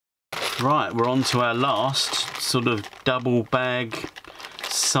Right, we're on to our last sort of double bag,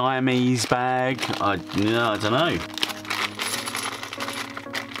 Siamese bag. I don't know.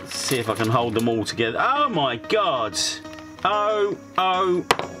 Let's see if I can hold them all together. Oh my God!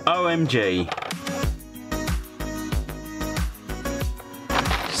 OMG.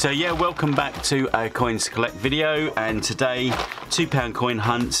 So yeah, welcome back to a coins to collect video, and today £2 coin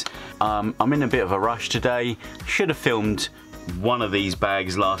hunt. I'm in a bit of a rush today. Should have filmed one of these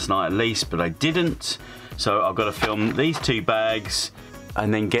bags last night at least, but I didn't. So I've got to film these 2 bags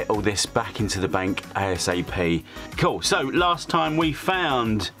and then get all this back into the bank ASAP. Cool, so last time we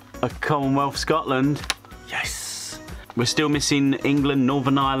found a Commonwealth Scotland. Yes! We're still missing England,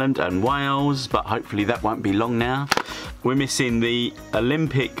 Northern Ireland and Wales, but hopefully that won't be long now. We're missing the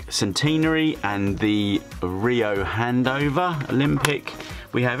Olympic Centenary and the Rio Handover Olympic.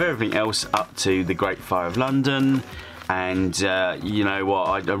 We have everything else up to the Great Fire of London. And you know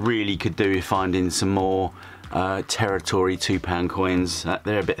what, I really could do with finding some more territory £2 coins.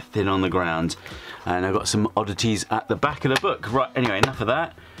 They're a bit thin on the ground. And I've got some oddities at the back of the book. Right, anyway, enough of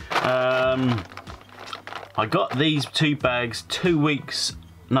that. I got these 2 bags 2 weeks,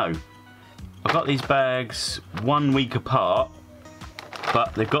 no. I got these bags 1 week apart,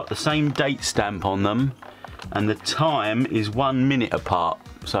 but they've got the same date stamp on them. And the time is 1 minute apart.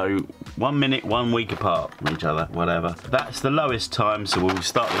 So 1 minute, 1 week apart from each other, whatever. That's the lowest time, so we'll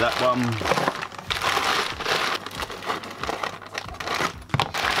start with that one.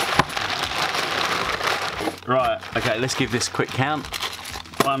 Right, okay, let's give this a quick count.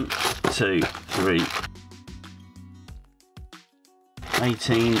 1, 2, 3.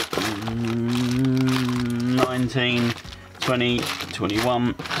 18, 19, 20,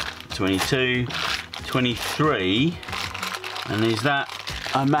 21, 22, 23. And is that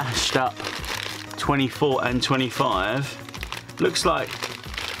I mashed up 24 and 25. Looks like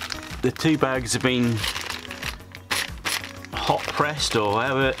the 2 bags have been hot pressed, or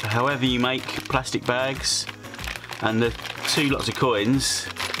however you make plastic bags, and the 2 lots of coins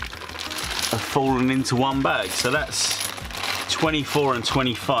have fallen into 1 bag. So that's 24 and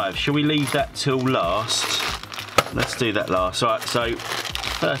 25. Shall we leave that till last? Let's do that last. Right, so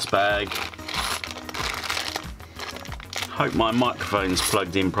first bag. Hope my microphone's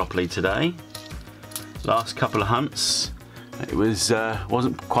plugged in properly today. Last couple of hunts, it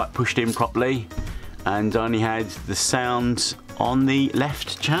wasn't quite pushed in properly, and only had the sound on the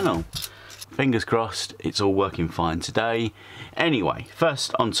left channel. Fingers crossed, it's all working fine today. Anyway,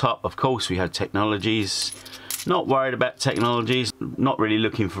 first on top, of course, we have technologies. Not worried about technologies. Not really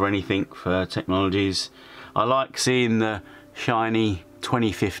looking for anything for technologies. I like seeing the shiny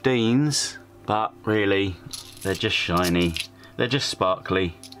 2015s, but really, they're just shiny, they're just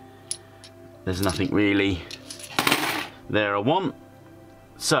sparkly. There's nothing really there I want.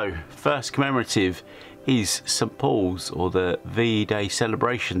 So, first commemorative is St Paul's, or the V-Day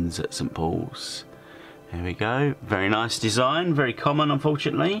celebrations at St Paul's. There we go, very nice design, very common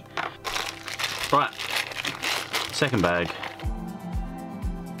unfortunately. Right, second bag.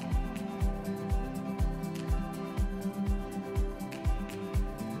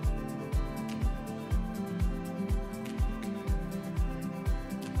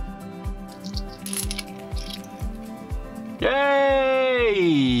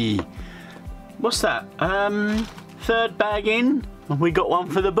 Yay! What's that? Third bag in, and we got one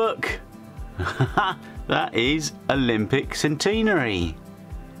for the book. That is Olympic Centenary.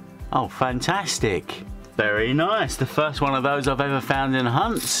 Oh, fantastic. Very nice. The first one of those I've ever found in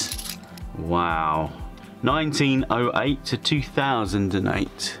hunts. Wow. 1908 to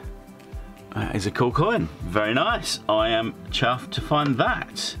 2008. That is a cool coin. Very nice. I am chuffed to find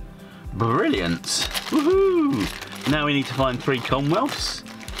that. Brilliant. Woohoo! Now we need to find 3 Commonwealths,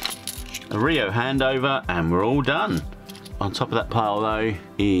 a Rio Handover, and we're all done. On top of that pile though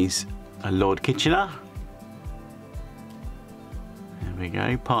is a Lord Kitchener. There we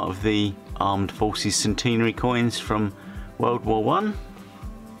go, part of the Armed Forces Centenary coins from World War I.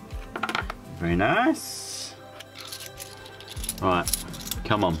 Very nice. Right,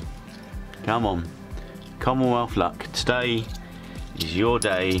 come on, come on. Commonwealth luck, today is your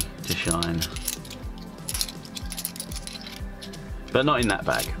day to shine. But not in that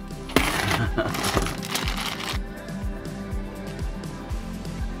bag.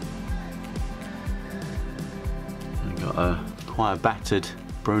 We've got quite a battered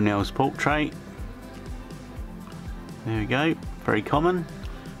Brunel's portrait. There we go, very common.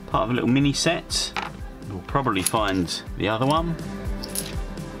 Part of a little mini set. We'll probably find the other one.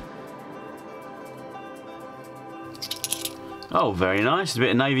 Oh, very nice, a bit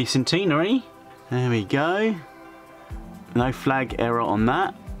of Navy Centenary. There we go. No flag error on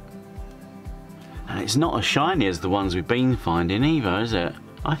that. And it's not as shiny as the ones we've been finding either, is it?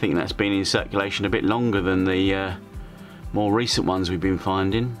 I think that's been in circulation a bit longer than the more recent ones we've been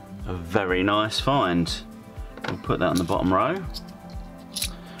finding. A very nice find. We'll put that on the bottom row.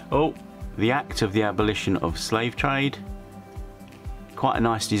 Oh, the Act of the Abolition of Slave Trade. Quite a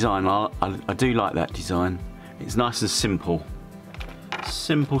nice design. I do like that design. It's nice and simple.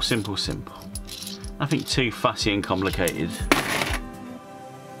 Simple, simple, simple. Nothing too fussy and complicated.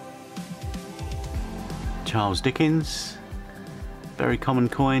 Charles Dickens. Very common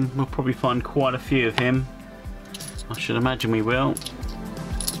coin. We'll probably find quite a few of him. I should imagine we will.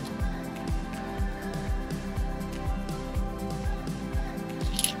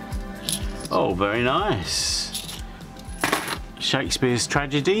 Oh, very nice. Shakespeare's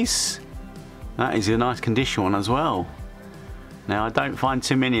Tragedies. That is a nice condition one as well. Now, I don't find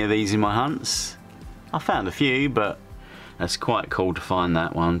too many of these in my hunts. I found a few, but that's quite cool to find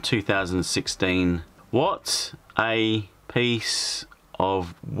that one. 2016. What a piece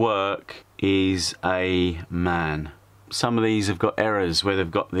of work is a man. Some of these have got errors where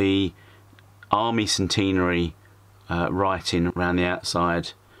they've got the army centenary writing around the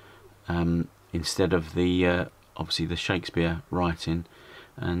outside instead of the obviously the Shakespeare writing,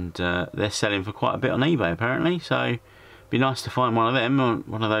 and they're selling for quite a bit on eBay apparently, so it'd be nice to find one of them,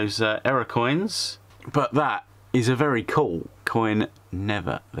 one of those error coins. But that is a very cool coin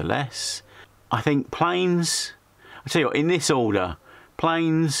nevertheless. I think planes, I tell you what, in this order,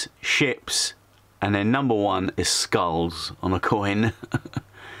 planes, ships, and then number one is skulls on a coin.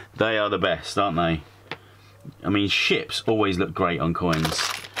 They are the best, aren't they? I mean, ships always look great on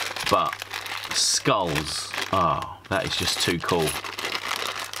coins, but skulls, oh, that is just too cool.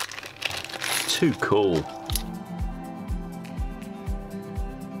 Too cool.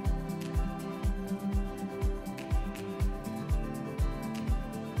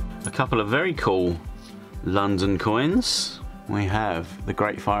 A couple of very cool London coins. We have the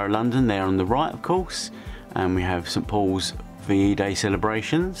Great Fire of London there on the right, of course, and we have St Paul's VE Day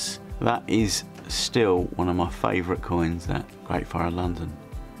celebrations. That is still one of my favourite coins, that Great Fire of London.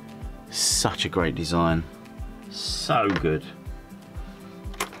 Such a great design, so good.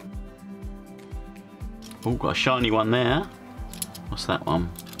 Oh, got a shiny one there. What's that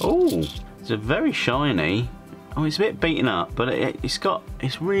one? Oh, it's a very shiny. Oh, it's a bit beaten up, but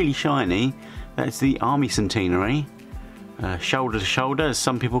it's really shiny. That's the Army Centenary, shoulder to shoulder, as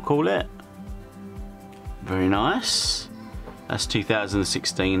some people call it. Very nice. That's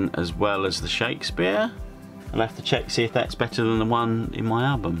 2016 as well as the Shakespeare. I'll have to check, see if that's better than the one in my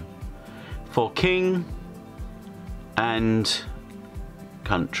album. For King and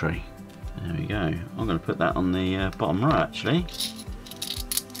Country. There we go. I'm going to put that on the bottom row actually.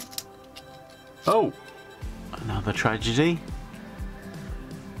 Oh, another tragedy.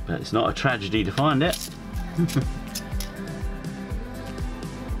 But it's not a tragedy to find it.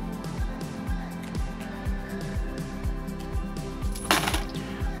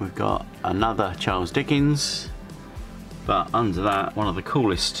 We've got another Charles Dickens, but under that, one of the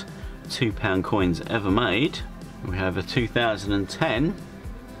coolest £2 coins ever made. We have a 2010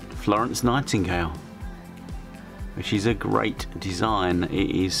 Florence Nightingale, which is a great design.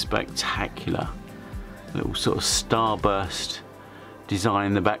 It is spectacular. A little sort of starburst design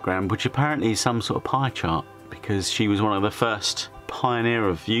in the background, which apparently is some sort of pie chart, because she was one of the first pioneer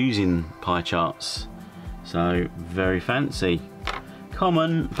of using pie charts. So very fancy.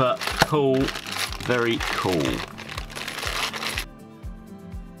 Common, but cool. Very cool.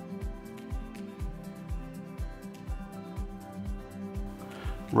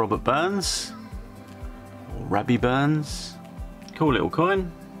 Robert Burns, or Rabbie Burns. Cool little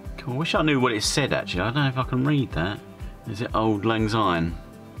coin. Cool. Wish I knew what it said actually. I don't know if I can read that. Is it Auld Lang Syne?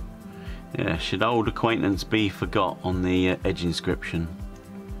 Yeah, should old acquaintance be forgot on the edge inscription.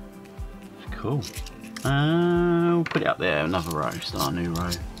 Cool. We'll put it up there, another row, start a new row.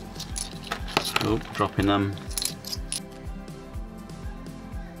 Oh, dropping them.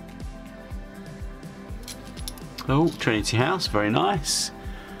 Oh, Trinity House, very nice.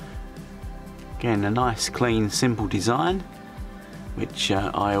 Again, a nice, clean, simple design, which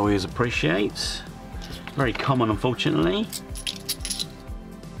I always appreciate. Very common, unfortunately.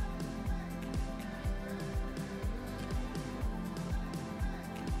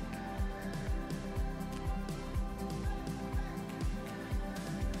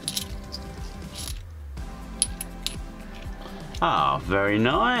 Ah, very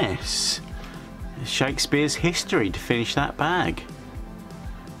nice. Shakespeare's History to finish that bag.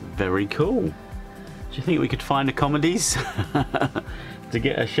 Very cool. Do you think we could find a comedies to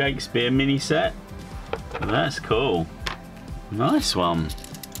get a Shakespeare mini set? That's cool. Nice one.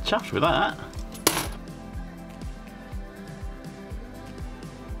 Chuffed with that.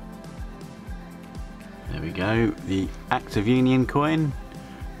 There we go, the Act of Union coin,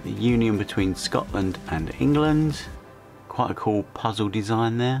 the union between Scotland and England. Quite a cool puzzle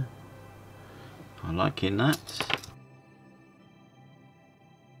design there. I like that.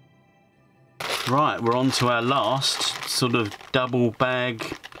 Right, we're on to our last sort of double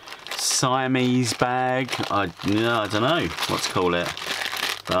bag, Siamese bag. I don't know what to call it,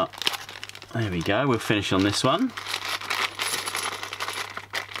 but there we go. We'll finish on this one.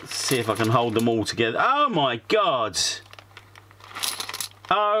 Let's see if I can hold them all together. Oh my God!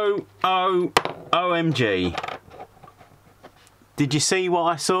 OMG! Did you see what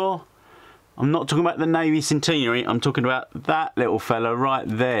I saw? I'm not talking about the Navy Centenary. I'm talking about that little fella right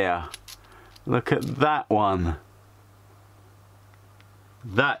there. Look at that one.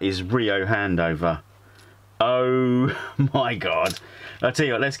 That is Rio handover. Oh my God. I'll tell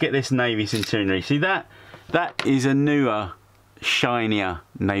you what, let's get this Navy Centenary. See that? That is a newer, shinier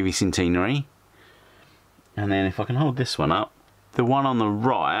Navy Centenary. And then if I can hold this one up, the one on the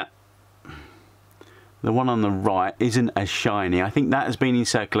right isn't as shiny. I think that has been in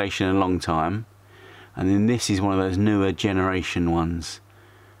circulation a long time. And then this is one of those newer generation ones.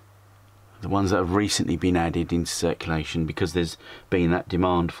 The ones that have recently been added into circulation because there's been that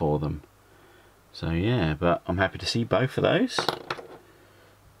demand for them. So yeah, but I'm happy to see both of those.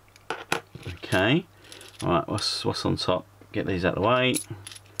 Okay, alright, what's on top? Get these out of the way.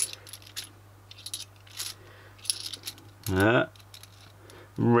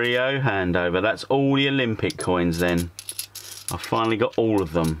 Rio handover. That's all the Olympic coins then. I've finally got all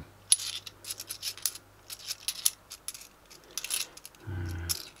of them.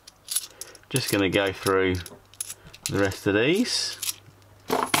 Just going to go through the rest of these.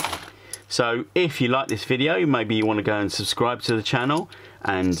 So if you like this video, maybe you want to go and subscribe to the channel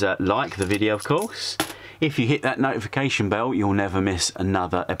and like the video, of course. If you hit that notification bell, you'll never miss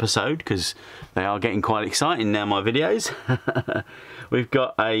another episode because they are getting quite exciting now, my videos. We've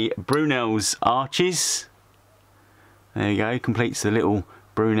got a Brunel's Arches. There you go, completes the little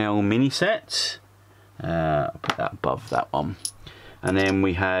Brunel mini set. I'll put that above that one. And then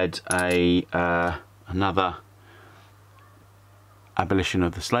we had a another abolition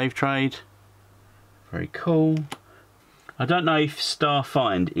of the slave trade. Very cool. I don't know if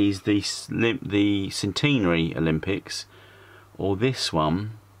Starfind is the Centenary Olympics or this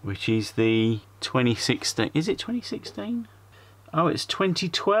one, which is the 2016. Is it 2016? Oh, it's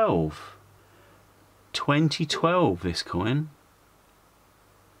 2012. 2012, this coin.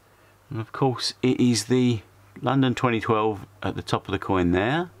 And of course, it is the London 2012 at the top of the coin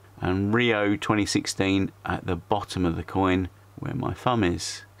there, and Rio 2016 at the bottom of the coin where my thumb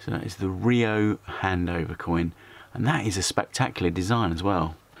is. So that is the Rio handover coin, and that is a spectacular design as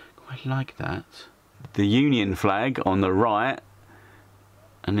well. Quite like that. The Union flag on the right,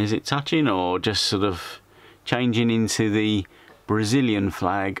 and is it touching or just sort of changing into the Brazilian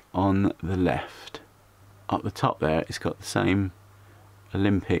flag on the left? Up the top there, it's got the same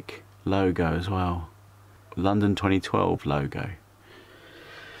Olympic logo as well. London 2012 logo.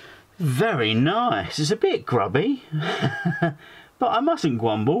 Very nice. It's a bit grubby, but I mustn't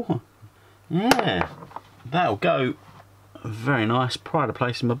grumble. Yeah, that'll go very nice. Pride of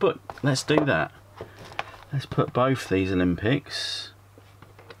place in my book. Let's do that. Let's put both these Olympics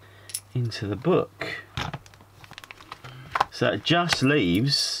into the book. So it just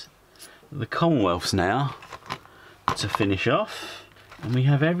leaves the Commonwealths now to finish off, and we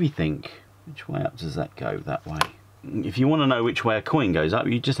have everything. Which way up does that go? That way. If you want to know which way a coin goes up,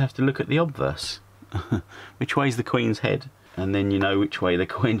 you just have to look at the obverse. Which way is the Queen's head? And then you know which way the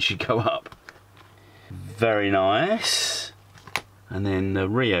coin should go up. Very nice. And then the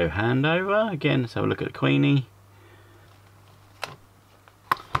Rio handover. Again, let's have a look at the Queenie.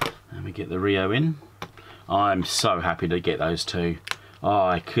 And we get the Rio in. I'm so happy to get those two. Oh,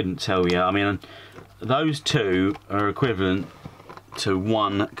 I couldn't tell you. I mean, those two are equivalent to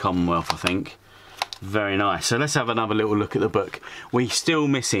one Commonwealth, I think. Very nice. So let's have another little look at the book. We're still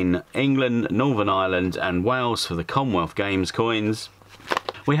missing England, Northern Ireland and Wales for the Commonwealth Games coins.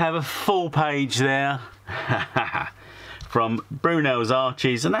 We have a full page there from Brunel's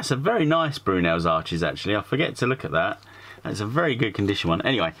Arches, and that's a very nice Brunel's Arches actually. I forget to look at that. That's a very good condition one.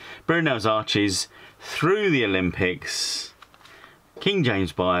 Anyway, Brunel's Arches through the Olympics, King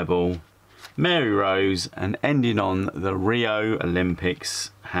James Bible, Mary Rose, and ending on the Rio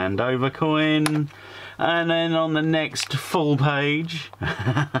Olympics handover coin. And then on the next full page,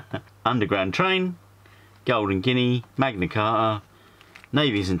 Underground Train, Golden Guinea, Magna Carta,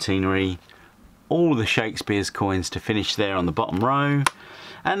 Navy Centenary, all the Shakespeare's coins to finish there on the bottom row.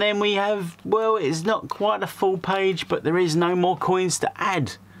 And then we have, well, it's not quite a full page, but there is no more coins to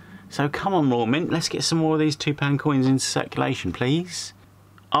add. So come on, Raw Mint, let's get some more of these £2 coins into circulation, please.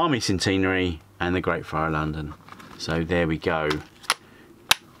 Army Centenary and the Great Friar of London. So there we go.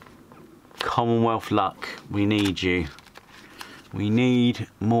 Commonwealth luck, we need you. We need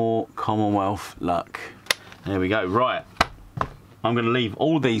more Commonwealth luck. There we go. Right, I'm going to leave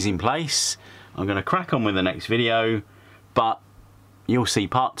all these in place. I'm going to crack on with the next video, but you'll see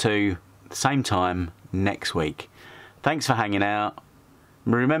part 2 same time next week. Thanks for hanging out.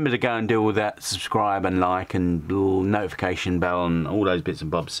 Remember to go and do all that, subscribe and like and little notification bell and all those bits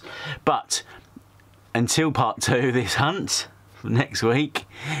and bobs. But until part 2 of this hunt next week,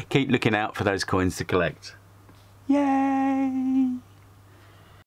 keep looking out for those coins to collect. Yay!